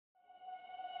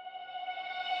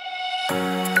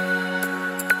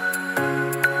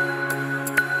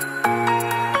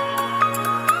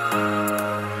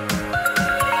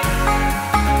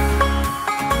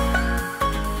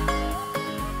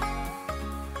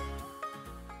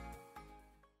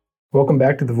Welcome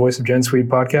back to the Voice of GenSuite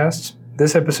podcast.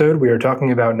 This episode, we are talking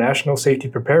about National Safety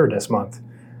Preparedness Month,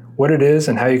 what it is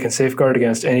and how you can safeguard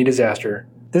against any disaster.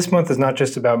 This month is not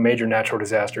just about major natural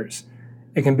disasters.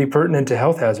 It can be pertinent to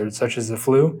health hazards such as the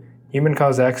flu,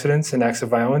 human-caused accidents and acts of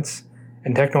violence,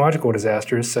 and technological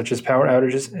disasters such as power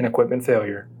outages and equipment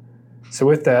failure. So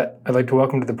with that, I'd like to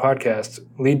welcome to the podcast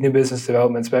Lead New Business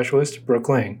Development Specialist, Brooke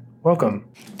Lang. Welcome.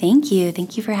 Thank you.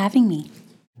 Thank you for having me.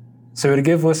 So to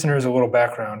give listeners a little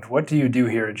background, what do you do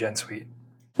here at GenSuite?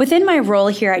 Within my role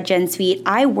here at GenSuite,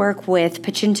 I work with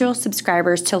potential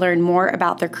subscribers to learn more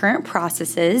about their current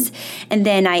processes, and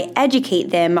then I educate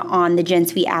them on the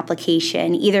GenSuite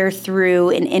application, either through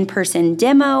an in-person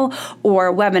demo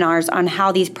or webinars on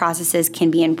how these processes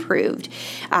can be improved.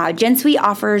 GenSuite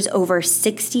offers over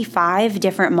 65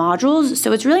 different modules,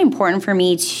 so it's really important for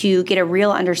me to get a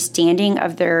real understanding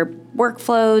of their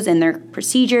workflows and their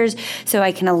procedures so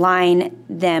I can align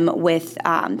them with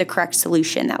the correct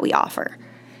solution that we offer.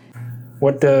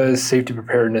 What does safety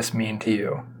preparedness mean to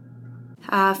you?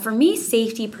 For me,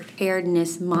 Safety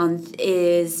Preparedness Month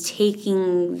is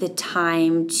taking the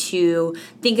time to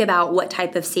think about what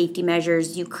type of safety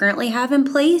measures you currently have in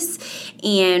place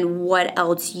and what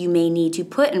else you may need to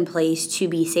put in place to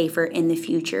be safer in the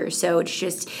future. So it's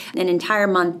just an entire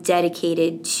month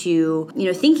dedicated to,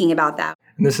 thinking about that.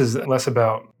 And this is less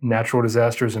about natural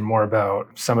disasters and more about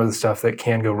some of the stuff that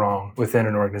can go wrong within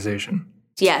an organization.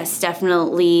 Yes,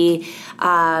 definitely.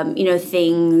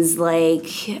 Things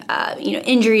like,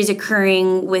 injuries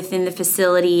occurring within the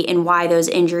facility and why those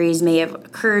injuries may have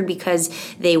occurred because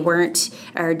they weren't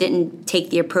or didn't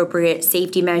take the appropriate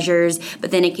safety measures.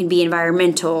 But then it can be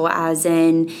environmental, as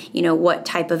in, what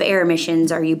type of air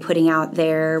emissions are you putting out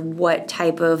there? What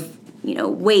type of,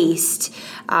 waste,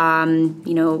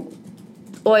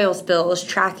 oil spills,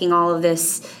 tracking all of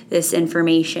this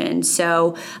information.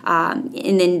 So,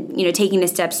 and then, taking the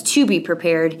steps to be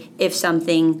prepared if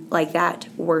something like that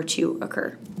were to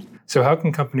occur. So how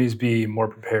can companies be more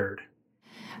prepared?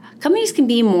 Companies can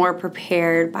be more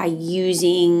prepared by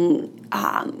using,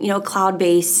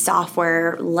 cloud-based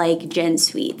software like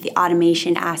GenSuite, the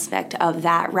automation aspect of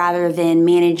that, rather than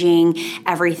managing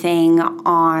everything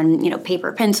on,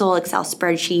 paper, pencil, Excel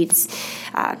spreadsheets,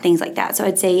 things like that. So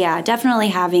I'd say, definitely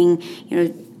having,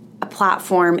 a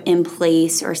platform in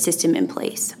place or system in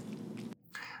place.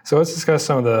 So let's discuss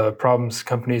some of the problems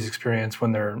companies experience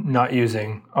when they're not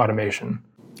using automation.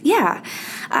 Yeah.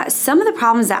 Some of the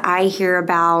problems that I hear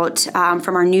about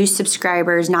from our new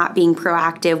subscribers not being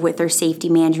proactive with their safety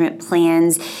management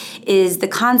plans is the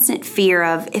constant fear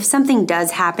of if something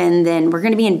does happen, then we're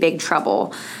going to be in big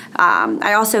trouble.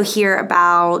 I also hear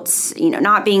about,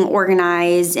 not being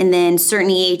organized, and then certain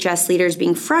EHS leaders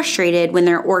being frustrated when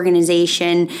their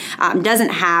organization doesn't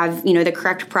have, the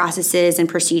correct processes and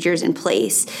procedures in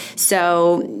place.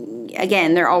 So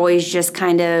again, they're always just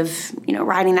kind of,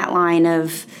 riding that line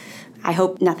of, I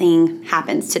hope nothing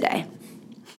happens today.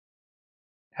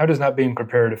 How does not being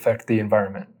prepared affect the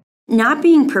environment? Not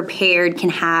being prepared can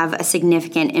have a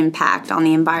significant impact on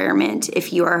the environment.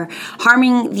 If you are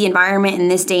harming the environment in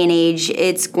this day and age,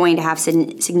 it's going to have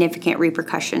significant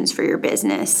repercussions for your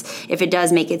business if it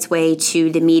does make its way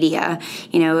to the media.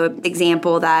 An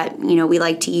example that, we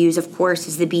like to use, of course,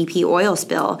 is the BP oil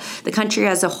spill. The country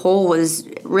as a whole was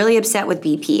really upset with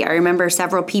BP. I remember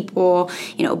several people,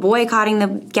 boycotting the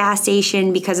gas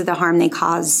station because of the harm they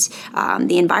caused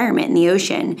the environment and the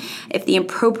ocean. If the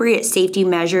appropriate safety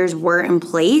measures were in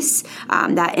place,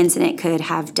 that incident could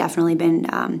have definitely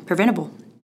been preventable.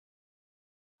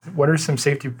 What are some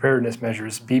safety preparedness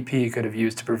measures BP could have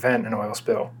used to prevent an oil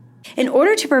spill? In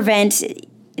order to prevent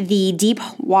the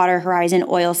Deepwater Horizon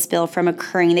oil spill from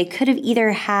occurring, they could have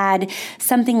either had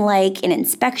something like an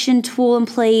inspection tool in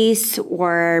place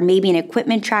or maybe an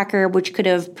equipment tracker, which could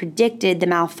have predicted the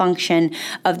malfunction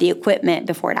of the equipment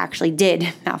before it actually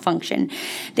did malfunction.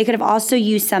 They could have also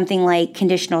used something like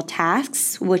conditional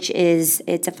tasks,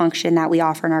 it's a function that we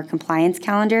offer in our compliance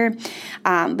calendar.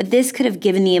 But this could have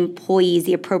given the employees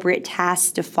the appropriate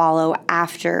tasks to follow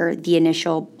after the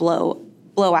initial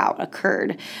blowout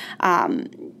occurred.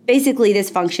 Basically, this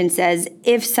function says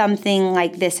if something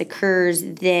like this occurs,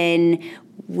 then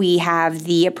we have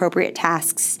the appropriate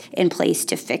tasks in place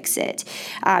to fix it.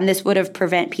 This would have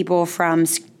prevent people from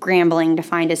scrambling to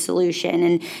find a solution.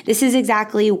 And this is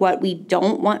exactly what we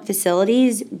don't want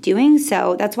facilities doing.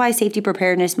 So that's why Safety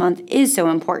Preparedness Month is so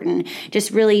important.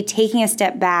 Just really taking a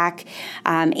step back,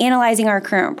 analyzing our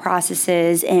current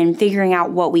processes, and figuring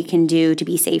out what we can do to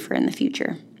be safer in the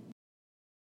future.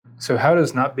 So how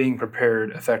does not being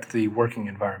prepared affect the working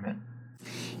environment?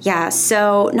 Yeah,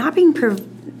 so not being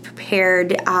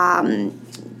prepared can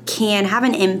can have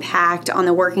an impact on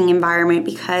the working environment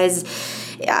because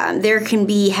there can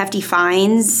be hefty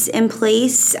fines in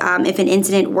place if an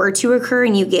incident were to occur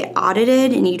and you get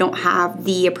audited and you don't have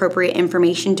the appropriate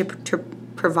information to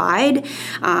provide.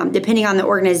 Depending on the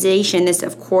organization, this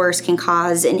of course can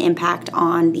cause an impact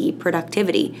on the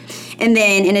productivity. And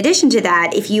then in addition to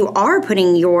that, if you are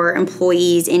putting your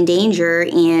employees in danger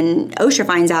and OSHA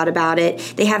finds out about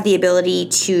it, they have the ability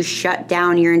to shut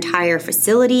down your entire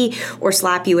facility or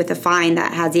slap you with a fine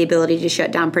that has the ability to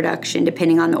shut down production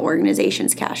depending on the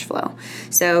organization's cash flow.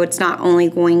 So it's not only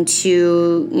going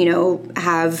to,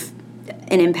 have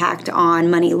an impact on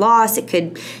money loss, it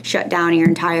could shut down your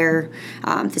entire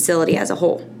facility as a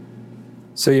whole.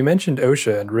 So you mentioned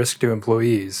OSHA and risk to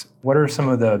employees. What are some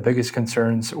of the biggest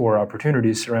concerns or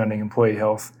opportunities surrounding employee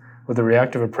health with a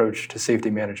reactive approach to safety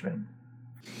management?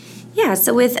 Yeah,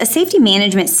 so with a safety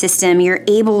management system, you're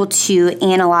able to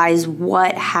analyze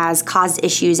what has caused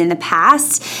issues in the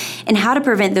past and how to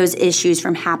prevent those issues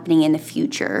from happening in the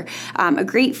future. A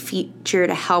great feature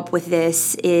to help with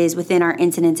this is within our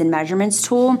incidents and measurements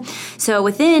tool. So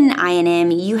within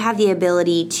I&M, you have the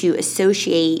ability to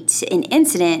associate an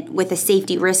incident with a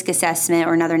safety risk assessment,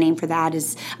 or another name for that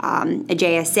is a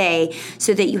JSA,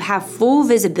 so that you have full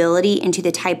visibility into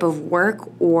the type of work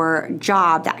or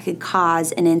job that could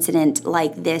cause an incident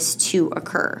like this to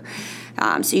occur.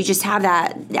 So you just have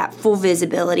that full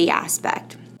visibility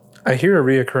aspect. I hear a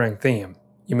reoccurring theme.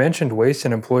 You mentioned waste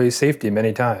and employee safety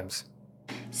many times.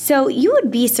 So you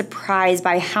would be surprised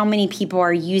by how many people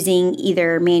are using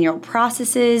either manual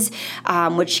processes,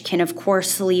 which can of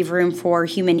course leave room for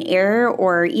human error,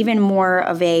 or even more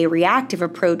of a reactive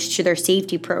approach to their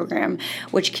safety program,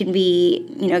 which can be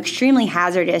extremely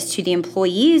hazardous to the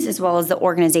employees as well as the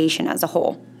organization as a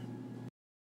whole.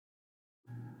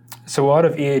 So a lot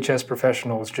of EHS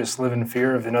professionals just live in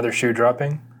fear of another shoe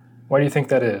dropping. Why do you think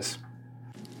that is?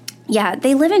 Yeah,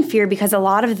 they live in fear because a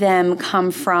lot of them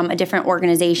come from a different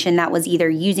organization that was either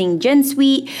using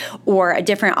GenSuite or a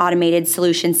different automated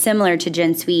solution similar to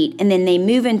GenSuite, and then they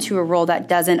move into a role that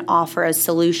doesn't offer a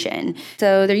solution.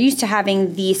 So they're used to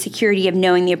having the security of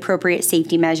knowing the appropriate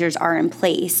safety measures are in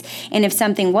place. And if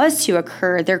something was to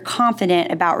occur, they're confident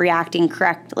about reacting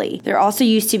correctly. They're also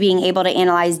used to being able to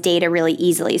analyze data really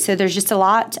easily. So there's just a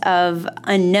lot of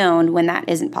unknown when that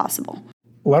isn't possible.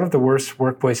 A lot of the worst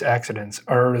workplace accidents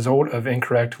are a result of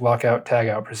incorrect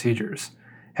lockout-tagout procedures.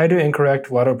 How do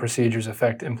incorrect lotto procedures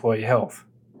affect employee health?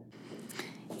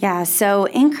 Yeah, so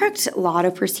incorrect lotto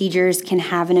procedures can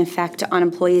have an effect on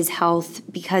employees' health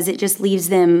because it just leaves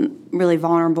them really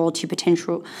vulnerable to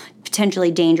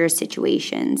potentially dangerous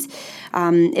situations.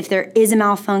 If there is a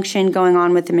malfunction going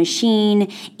on with the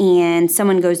machine and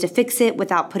someone goes to fix it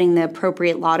without putting the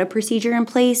appropriate lotto procedure in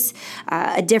place,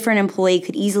 a different employee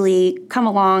could easily come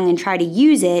along and try to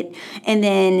use it, and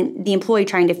then the employee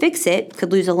trying to fix it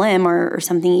could lose a limb or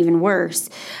something even worse.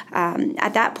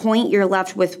 At that point, you're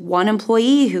left with one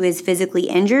employee who is physically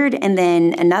injured and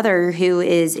then another who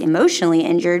is emotionally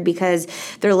injured because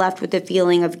they're left with the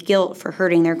feeling of guilt for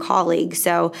hurting their colleagues.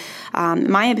 So,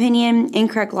 in my opinion,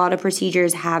 incorrect lotto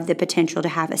procedures have the potential to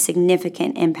have a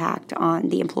significant impact on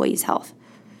the employee's health.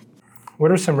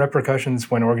 What are some repercussions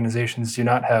when organizations do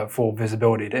not have full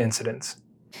visibility to incidents?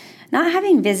 Not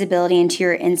having visibility into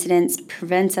your incidents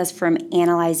prevents us from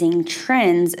analyzing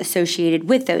trends associated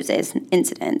with those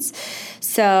incidents.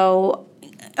 So,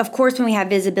 of course, when we have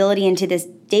visibility into this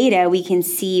data, we can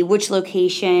see which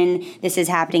location this is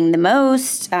happening the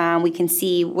most. We can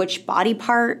see which body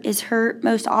part is hurt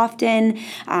most often.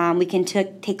 We can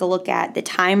take a look at the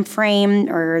time frame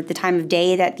or the time of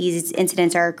day that these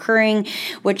incidents are occurring,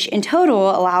 which in total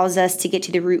allows us to get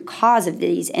to the root cause of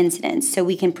these incidents so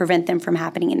we can prevent them from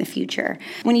happening in the future.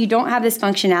 When you don't have this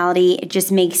functionality, it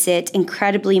just makes it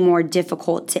incredibly more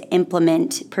difficult to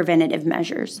implement preventative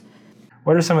measures.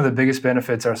 What are some of the biggest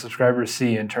benefits our subscribers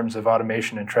see in terms of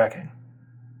automation and tracking?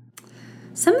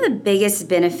 Some of the biggest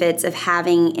benefits of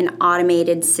having an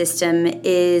automated system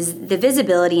is the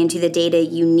visibility into the data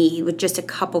you need with just a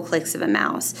couple clicks of a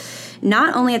mouse.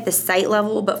 Not only at the site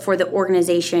level, but for the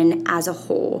organization as a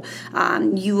whole.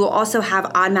 You will also have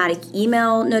automatic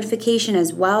email notification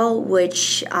as well,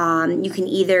 which you can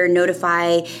either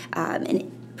notify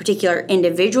an particular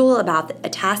individual about a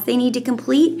task they need to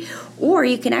complete, or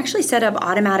you can actually set up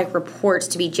automatic reports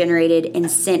to be generated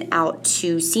and sent out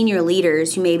to senior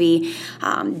leaders who maybe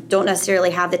don't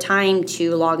necessarily have the time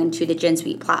to log into the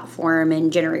GenSuite platform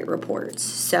and generate reports.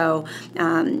 So,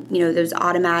 those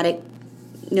automatic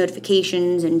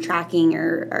notifications and tracking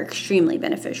are extremely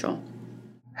beneficial.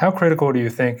 How critical do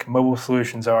you think mobile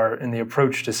solutions are in the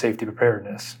approach to safety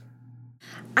preparedness?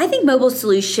 I think mobile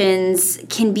solutions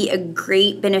can be a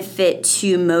great benefit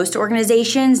to most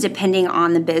organizations depending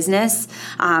on the business.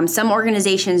 Some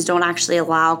organizations don't actually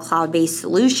allow cloud-based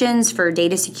solutions for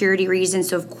data security reasons,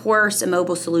 so of course a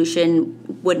mobile solution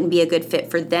wouldn't be a good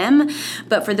fit for them.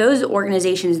 But for those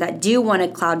organizations that do want a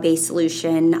cloud-based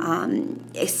solution,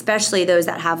 especially those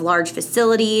that have large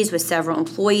facilities with several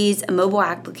employees, a mobile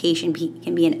application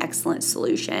can be an excellent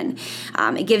solution.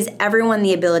 It gives everyone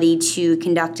the ability to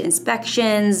conduct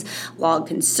inspections, log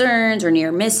concerns or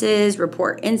near misses,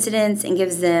 report incidents, and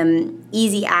gives them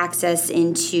easy access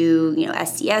into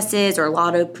SCSs or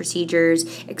lotto procedures,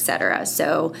 etc.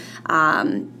 So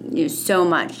so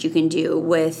much you can do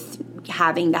with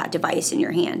having that device in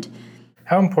your hand.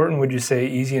 How important would you say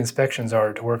easy inspections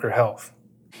are to worker health?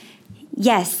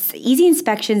 Yes, easy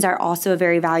inspections are also a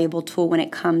very valuable tool when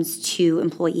it comes to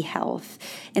employee health.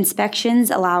 Inspections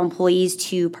allow employees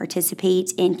to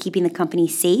participate in keeping the company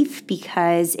safe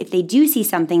because if they do see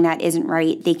something that isn't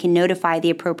right, they can notify the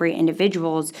appropriate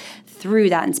individuals through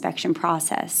that inspection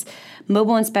process.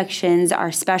 Mobile inspections are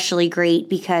especially great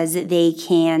because they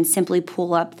can simply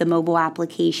pull up the mobile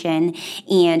application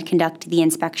and conduct the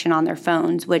inspection on their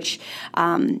phones, which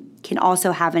can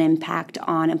also have an impact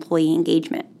on employee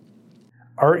engagement.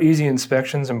 Are easy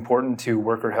inspections important to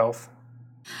worker health?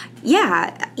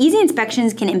 Yeah, easy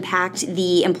inspections can impact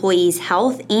the employee's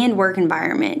health and work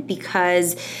environment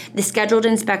because the scheduled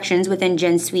inspections within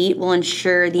Gen Suite will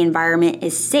ensure the environment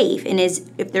is safe and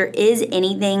if there is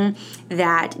anything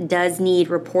that does need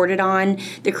reported on,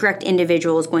 the correct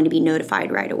individual is going to be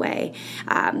notified right away.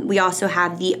 We also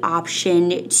have the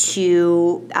option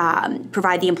to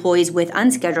provide the employees with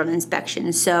unscheduled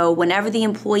inspections. So whenever the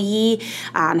employee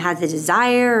has a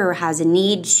desire or has a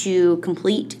need to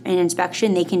complete an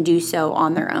inspection, they can do so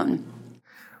on their own.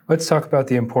 Let's talk about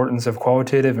the importance of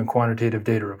qualitative and quantitative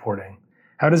data reporting.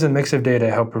 How does a mix of data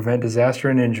help prevent disaster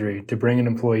and injury to bring an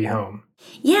employee home?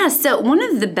 Yeah, so one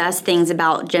of the best things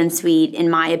about Gen Suite, in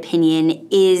my opinion,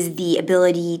 is the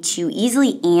ability to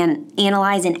easily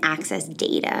analyze and access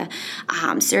data.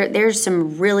 So there's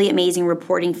some really amazing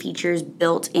reporting features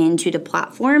built into the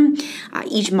platform.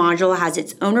 Each module has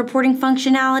its own reporting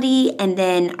functionality, and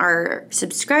then our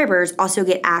subscribers also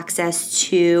get access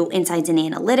to Insights and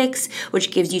Analytics, which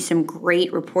gives you some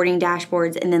great reporting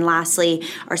dashboards. And then lastly,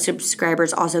 our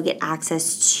subscribers also get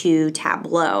access to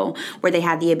Tableau, where they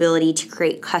have the ability to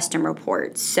create custom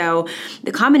reports. So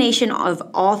the combination of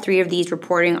all three of these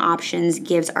reporting options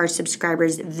gives our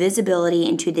subscribers visibility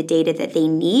into the data that they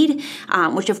need,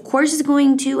 which of course is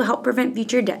going to help prevent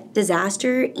future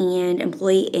disaster and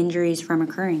employee injuries from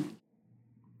occurring.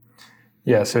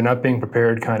 Yeah, so not being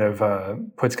prepared kind of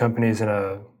puts companies in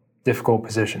a difficult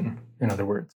position, in other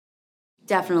words.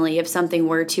 Definitely, if something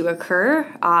were to occur,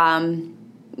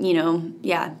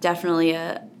 definitely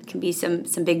can be some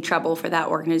big trouble for that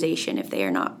organization if they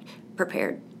are not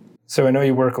prepared. So I know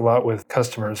you work a lot with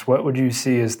customers. What would you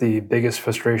see as the biggest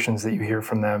frustrations that you hear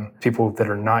from them, people that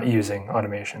are not using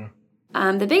automation?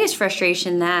 The biggest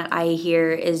frustration that I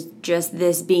hear is just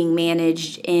this being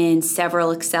managed in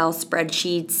several Excel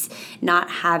spreadsheets, not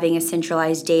having a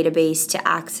centralized database to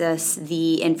access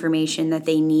the information that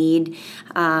they need.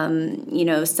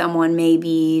 Someone may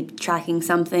be tracking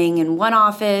something in one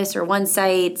office or one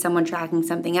site, someone tracking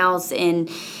something else, and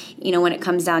when it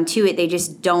comes down to it, they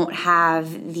just don't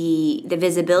have the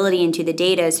visibility into the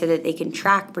data so that they can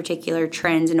track particular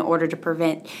trends in order to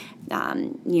prevent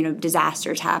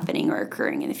disasters happening or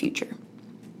occurring in the future.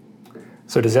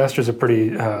 So disaster is a pretty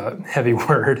heavy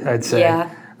word, I'd say.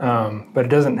 Yeah. But it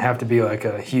doesn't have to be like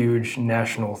a huge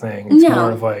national thing. It's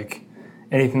more of like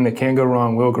anything that can go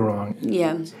wrong will go wrong.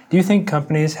 Yeah. Do you think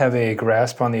companies have a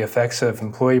grasp on the effects of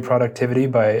employee productivity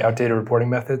by outdated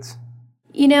reporting methods?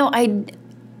 I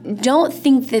don't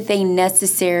think that they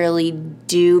necessarily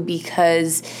do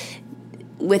because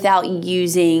without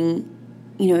using,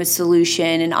 a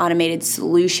solution, an automated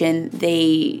solution,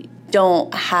 they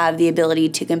don't have the ability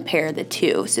to compare the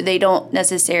two. So they don't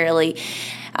necessarily,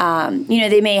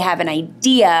 they may have an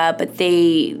idea, but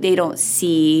they don't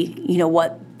see,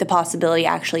 what the possibility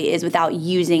actually is without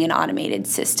using an automated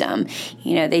system.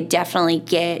 They definitely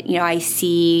get, I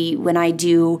see when I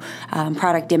do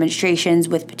product demonstrations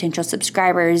with potential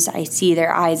subscribers, I see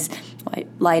their eyes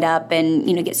light up and,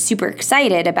 get super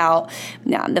excited about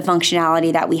the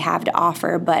functionality that we have to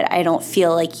offer. But I don't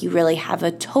feel like you really have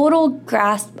a total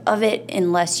grasp of it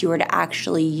unless you were to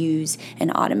actually use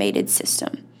an automated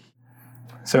system.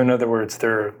 So in other words,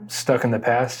 they're stuck in the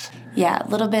past? Yeah, a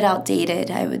little bit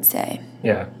outdated, I would say.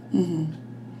 Yeah. Mm-hmm.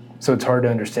 So it's hard to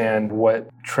understand what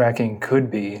tracking could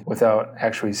be without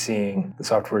actually seeing the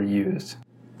software used.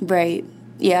 Right,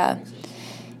 yeah.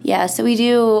 Yeah, so we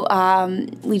do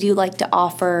like to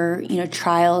offer,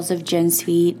 trials of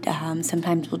GenSuite.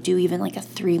 Sometimes we'll do even like a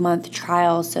 3-month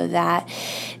trial so that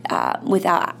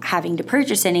without having to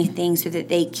purchase anything, so that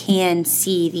they can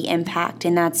see the impact.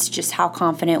 And that's just how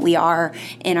confident we are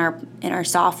in our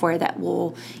software that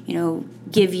will,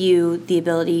 give you the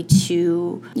ability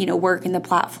to, work in the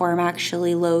platform,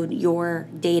 actually load your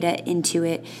data into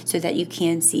it so that you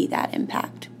can see that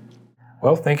impact.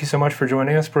 Well, thank you so much for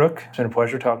joining us, Brooke. It's been a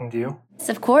pleasure talking to you. Yes,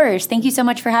 of course. Thank you so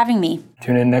much for having me.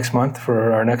 Tune in next month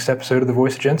for our next episode of The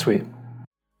Voice of GenSuite.